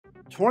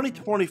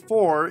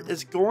2024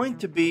 is going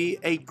to be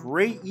a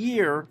great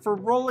year for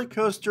roller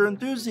coaster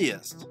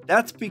enthusiasts.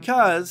 That's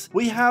because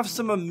we have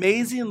some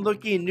amazing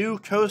looking new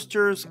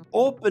coasters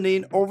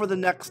opening over the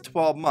next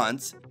 12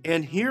 months,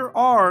 and here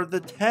are the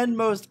 10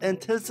 most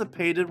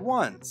anticipated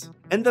ones.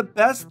 And the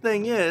best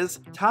thing is,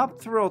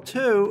 Top Thrill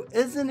 2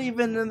 isn't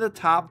even in the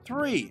top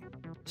 3.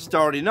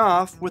 Starting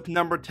off with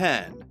number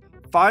 10,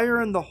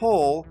 Fire in the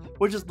Hole,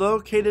 which is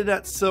located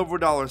at Silver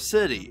Dollar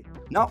City.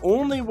 Not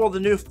only will the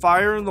new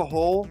Fire in the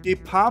Hole be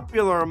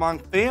popular among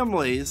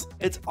families,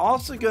 it's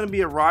also going to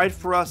be a ride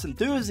for us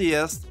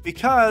enthusiasts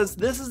because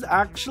this is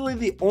actually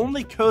the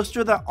only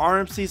coaster that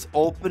RMC's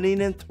opening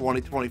in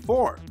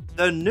 2024.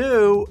 The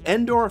new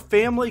indoor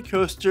family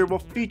coaster will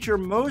feature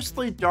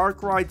mostly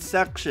dark ride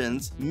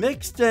sections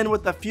mixed in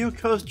with a few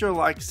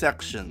coaster-like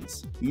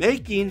sections,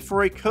 making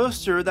for a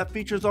coaster that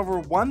features over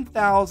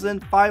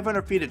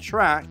 1,500 feet of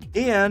track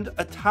and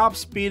a top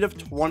speed of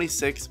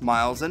 26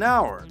 miles an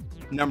hour.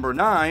 Number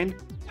 9,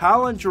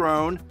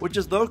 Palindrome, which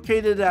is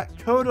located at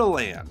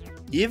Cotaland.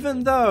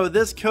 Even though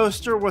this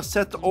coaster was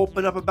set to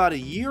open up about a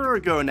year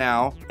ago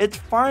now, it's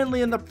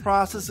finally in the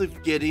process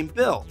of getting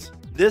built.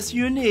 This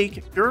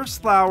unique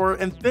Gerstlauer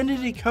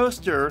Infinity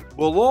coaster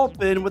will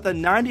open with a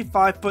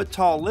 95-foot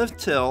tall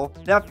lift hill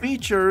that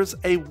features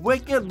a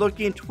wicked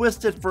looking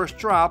twisted first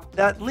drop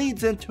that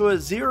leads into a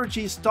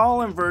 0G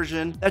stall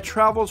inversion that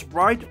travels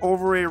right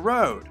over a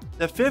road.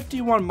 The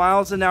 51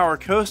 miles an hour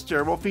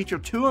coaster will feature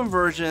 2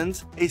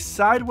 inversions, a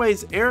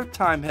sideways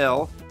airtime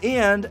hill,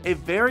 and a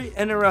very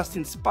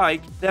interesting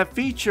spike that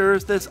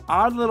features this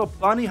odd little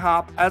bunny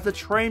hop as the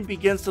train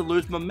begins to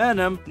lose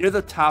momentum near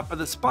the top of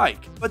the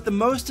spike. But the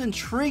most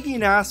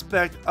intriguing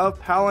aspect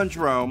of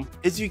Palindrome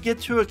is you get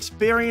to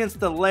experience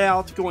the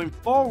layout going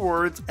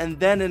forwards and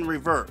then in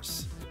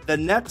reverse. The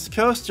next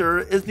coaster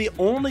is the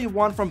only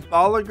one from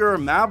Bolliger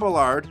 &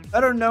 Mabillard,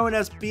 better known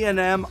as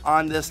B&M,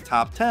 on this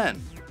top 10.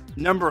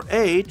 Number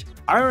 8,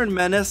 Iron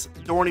Menace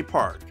Dorney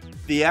Park.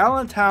 The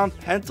Allentown,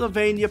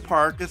 Pennsylvania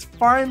park is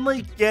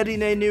finally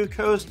getting a new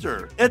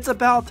coaster. It's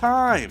about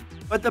time.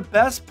 But the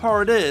best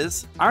part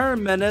is,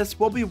 Iron Menace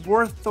will be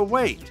worth the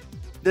wait.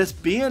 This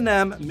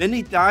B&M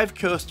mini dive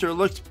coaster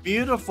looks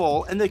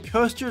beautiful, and the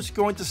coaster is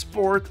going to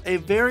sport a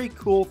very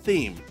cool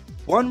theme.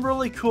 One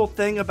really cool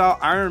thing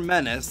about Iron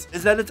Menace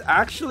is that it's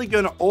actually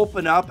going to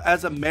open up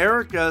as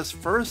America's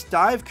first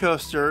dive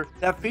coaster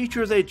that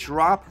features a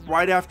drop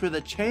right after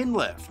the chain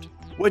lift,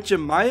 which in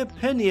my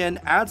opinion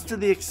adds to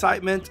the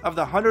excitement of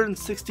the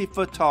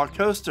 160-foot tall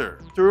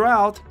coaster.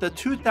 Throughout the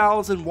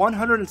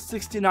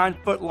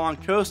 2,169-foot long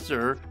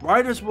coaster,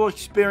 riders will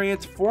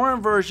experience 4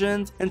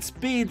 inversions and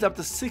speeds up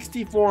to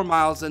 64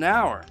 miles an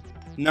hour.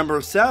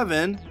 Number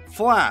 7,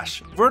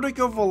 Flash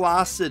Vertical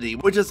Velocity,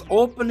 which is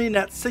opening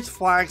at Six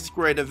Flags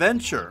Great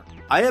Adventure.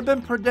 I have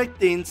been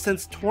predicting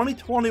since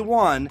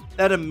 2021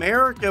 that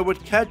America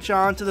would catch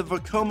on to the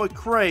Vekoma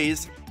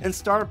craze and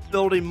start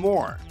building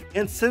more.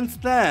 And since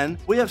then,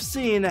 we have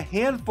seen a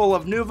handful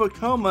of new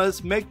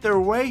Vekomas make their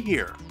way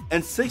here.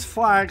 And Six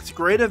Flags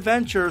Great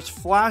Adventure's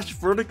Flash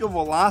Vertical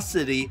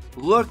Velocity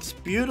looks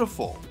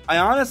beautiful. I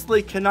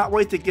honestly cannot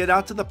wait to get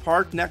out to the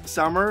park next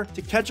summer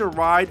to catch a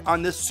ride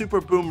on this super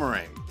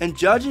boomerang. And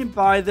judging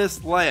by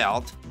this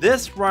layout,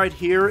 this right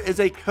here is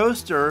a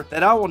coaster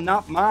that I will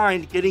not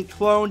mind getting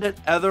cloned at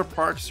other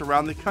parks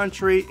around the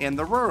country and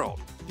the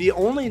world. The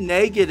only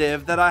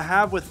negative that I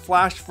have with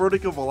Flash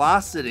Vertical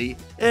Velocity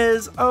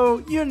is,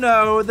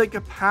 the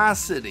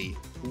capacity.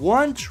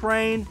 One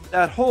train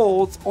that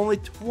holds only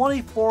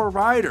 24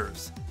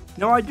 riders.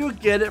 Now I do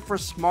get it for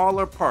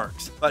smaller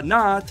parks, but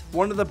not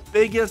one of the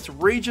biggest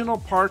regional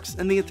parks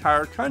in the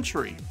entire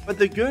country. But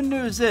the good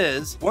news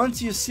is,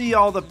 once you see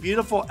all the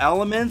beautiful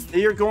elements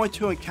that you're going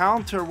to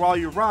encounter while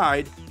you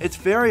ride, it's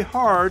very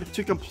hard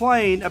to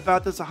complain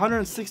about this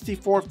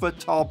 164-foot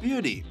tall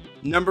beauty.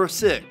 Number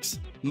 6,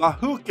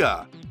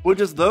 Mahuka, which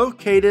is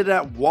located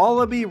at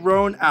Wallaby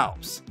Roan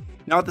Alps.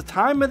 Now at the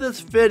time of this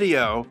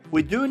video,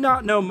 we do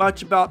not know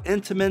much about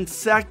Intamin's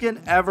second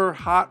ever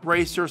hot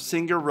racer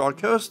single rail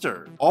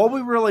coaster. All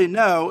we really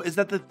know is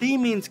that the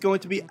theming is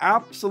going to be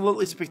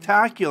absolutely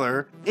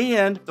spectacular,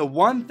 and the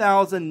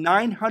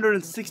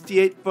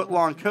 1,968 foot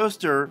long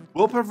coaster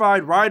will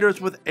provide riders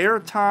with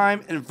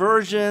airtime,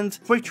 inversions,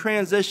 quick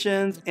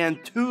transitions,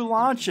 and 2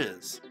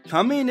 launches.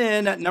 Coming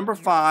in at number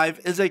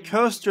 5 is a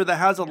coaster that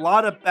has a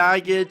lot of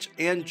baggage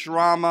and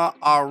drama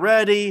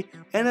already,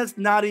 and it's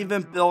not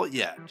even built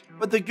yet.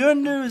 But the good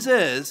news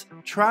is,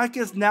 track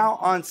is now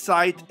on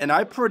site, and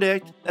I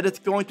predict that it's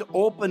going to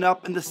open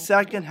up in the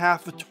second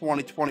half of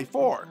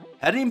 2024.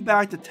 Heading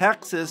back to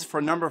Texas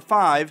for number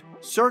 5,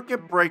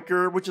 Circuit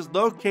Breaker, which is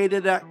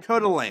located at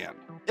Cotaland.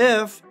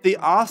 If the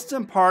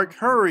Austin Park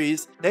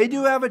hurries, they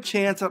do have a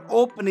chance at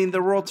opening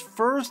the world's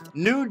first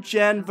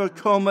new-gen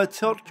Vekoma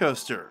tilt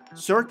coaster.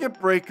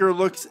 Circuit Breaker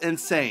looks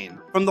insane.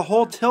 From the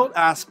whole tilt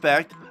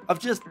aspect, of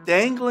just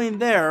dangling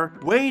there,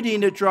 waiting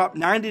to drop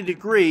 90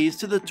 degrees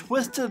to the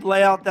twisted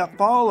layout that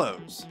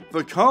follows.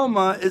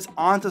 Vekoma is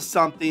onto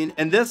something,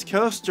 and this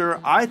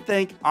coaster I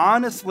think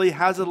honestly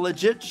has a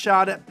legit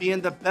shot at being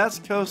the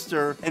best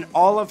coaster in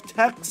all of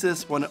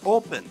Texas when it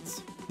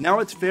opens. Now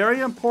it's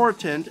very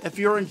important, if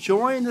you're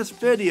enjoying this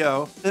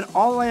video, then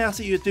all I ask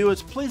that you do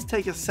is please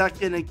take a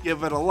second and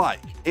give it a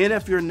like. And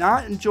if you're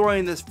not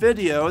enjoying this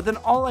video, then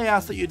all I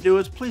ask that you do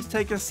is please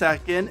take a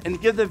second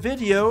and give the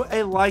video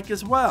a like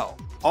as well.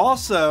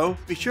 Also,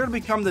 be sure to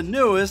become the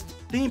newest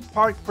Theme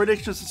Park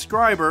Prediction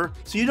subscriber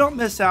so you don't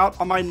miss out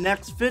on my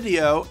next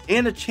video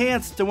and a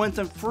chance to win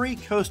some free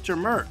coaster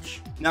merch.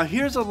 Now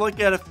here's a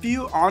look at a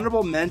few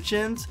honorable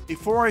mentions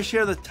before I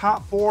share the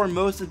top 4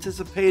 most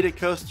anticipated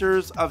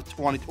coasters of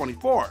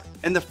 2024.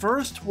 And the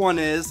first one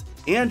is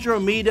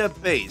Andromeda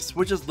Base,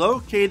 which is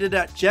located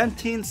at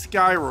Genting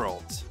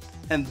Skyworlds.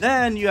 And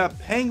then you have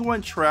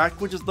Penguin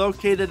Trek, which is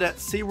located at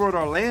SeaWorld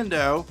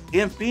Orlando,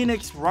 and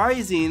Phoenix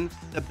Rising,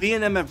 the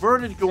B&M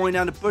Inverted going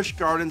down to Busch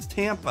Gardens,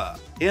 Tampa.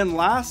 And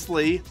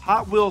lastly,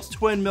 Hot Wheels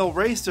Twin Mill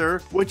Racer,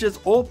 which is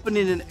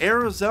opening in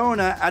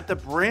Arizona at the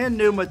brand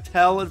new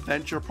Mattel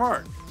Adventure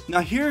Park. Now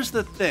here's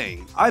the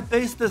thing, I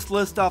based this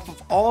list off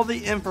of all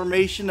the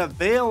information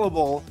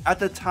available at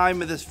the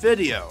time of this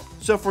video.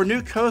 So for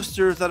new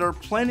coasters that are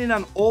planning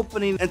on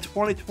opening in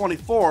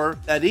 2024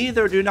 that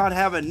either do not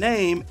have a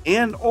name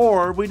and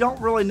or we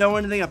don't really know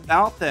anything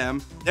about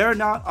them, they're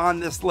not on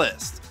this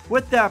list.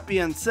 With that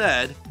being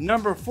said,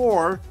 number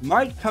 4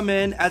 might come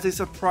in as a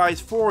surprise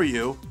for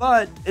you,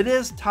 but it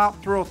is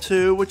Top Thrill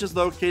 2, which is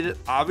located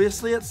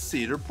obviously at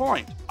Cedar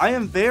Point. I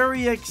am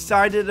very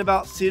excited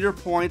about Cedar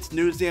Point's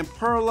new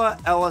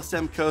Zamperla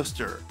LSM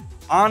coaster.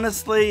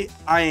 Honestly,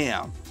 I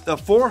am. The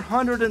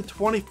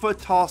 420-foot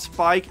tall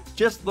spike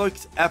just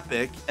looks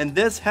epic, and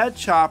this head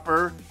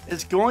chopper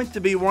is going to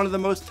be one of the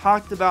most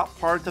talked about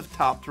parts of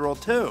Top Thrill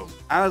 2.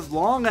 As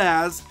long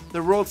as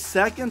the world's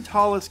second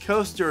tallest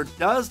coaster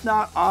does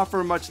not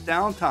offer much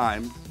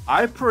downtime,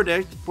 I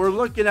predict we're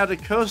looking at a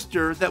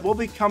coaster that will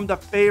become the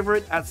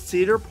favorite at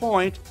Cedar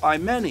Point by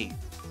many.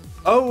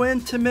 Oh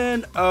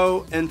Intamin,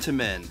 oh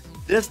Intamin.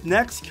 This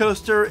next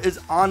coaster is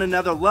on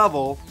another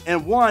level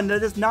and one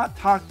that is not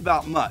talked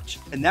about much,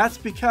 and that's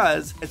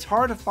because it's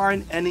hard to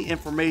find any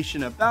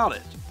information about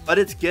it. But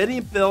it's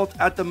getting built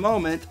at the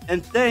moment,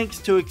 and thanks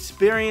to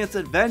Experience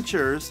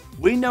Adventures,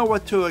 we know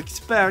what to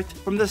expect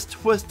from this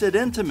twisted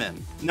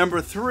Intamin. Number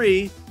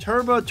 3,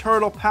 Turbo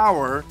Turtle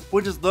Power,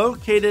 which is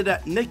located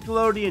at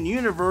Nickelodeon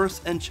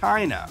Universe in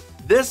China.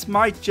 This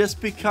might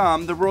just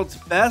become the world's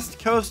best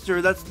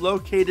coaster that's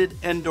located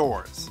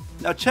indoors.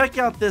 Now check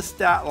out this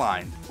stat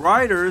line.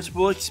 Riders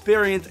will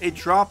experience a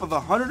drop of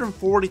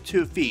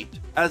 142 feet,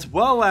 as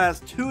well as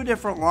 2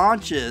 different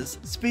launches,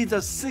 speeds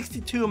of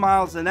 62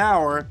 miles an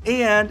hour,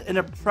 and an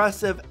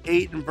impressive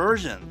 8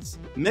 inversions.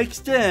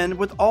 Mixed in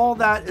with all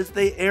that is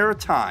the air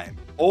time.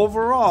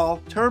 Overall,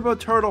 Turbo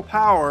Turtle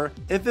Power,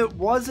 if it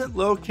wasn't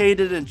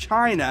located in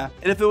China,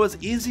 and if it was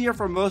easier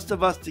for most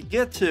of us to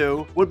get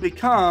to, would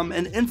become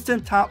an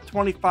instant top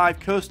 25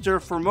 coaster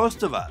for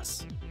most of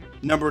us.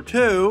 Number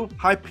 2,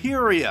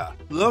 Hyperia,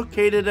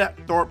 located at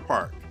Thorpe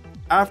Park.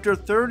 After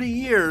 30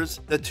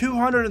 years, the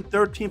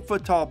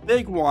 213-foot tall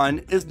big one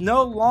is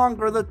no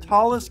longer the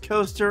tallest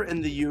coaster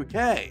in the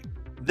UK.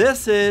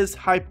 This is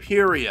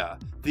Hyperia,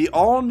 the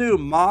all-new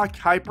Mack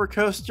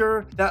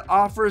hypercoaster that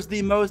offers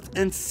the most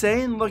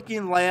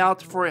insane-looking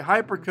layout for a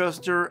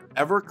hypercoaster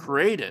ever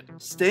created.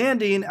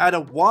 Standing at a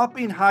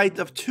whopping height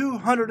of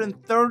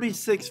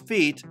 236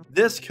 feet,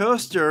 this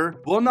coaster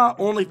will not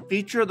only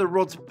feature the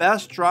world's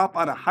best drop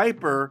on a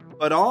hyper,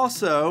 but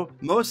also,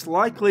 most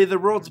likely, the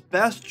world's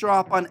best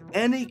drop on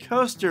any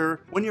coaster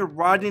when you're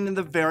riding in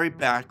the very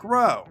back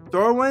row.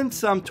 Throw in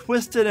some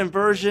twisted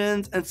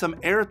inversions and some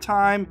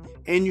airtime,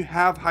 and you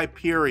have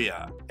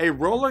Hyperia, a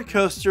roller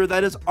coaster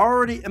that is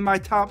already in my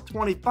top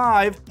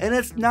 25 and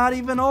it's not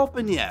even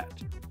open yet.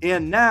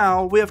 And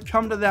now we have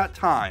come to that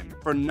time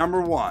for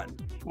number 1,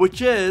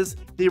 which is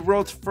the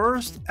world's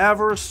first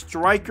ever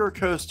striker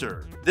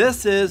coaster.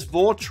 This is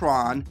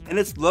Voltron, and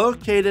it's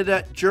located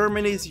at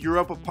Germany's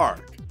Europa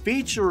Park,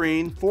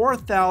 featuring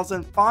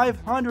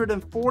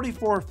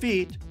 4,544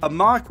 feet of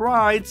Mack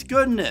Rides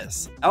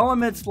goodness.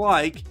 Elements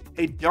like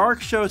a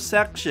dark show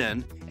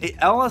section, a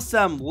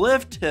LSM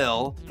lift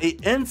hill, a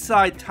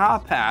inside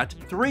top hat,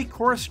 3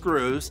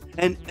 corkscrews,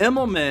 an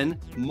Immelman,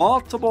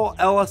 multiple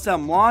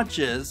LSM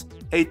launches,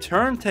 a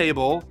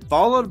turntable,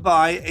 followed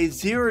by a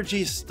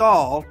 0G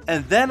stall,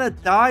 and then a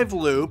dive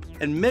loop,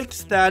 and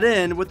mix that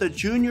in with a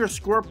junior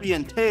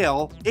scorpion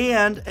tail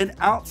and an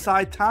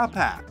outside top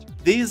hat.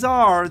 These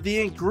are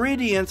the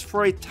ingredients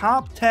for a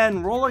top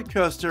 10 roller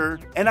coaster,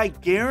 and I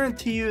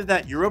guarantee you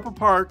that Europa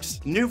Park's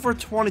new for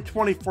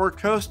 2024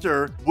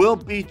 coaster will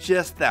be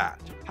just that.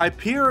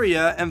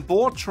 Hyperia and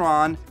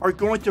Voltron are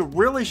going to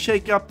really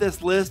shake up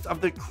this list of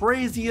the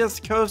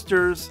craziest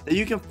coasters that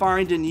you can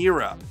find in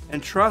Europe.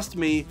 And trust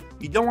me,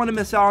 you don't want to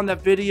miss out on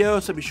that video,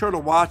 so be sure to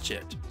watch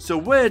it. So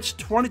which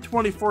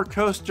 2024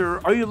 coaster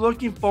are you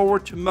looking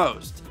forward to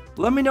most?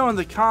 Let me know in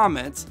the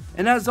comments,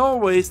 And as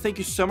always, thank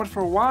you so much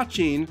for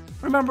watching.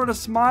 Remember to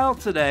smile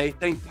today,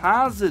 think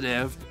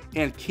positive,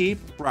 and keep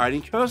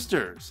riding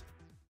coasters.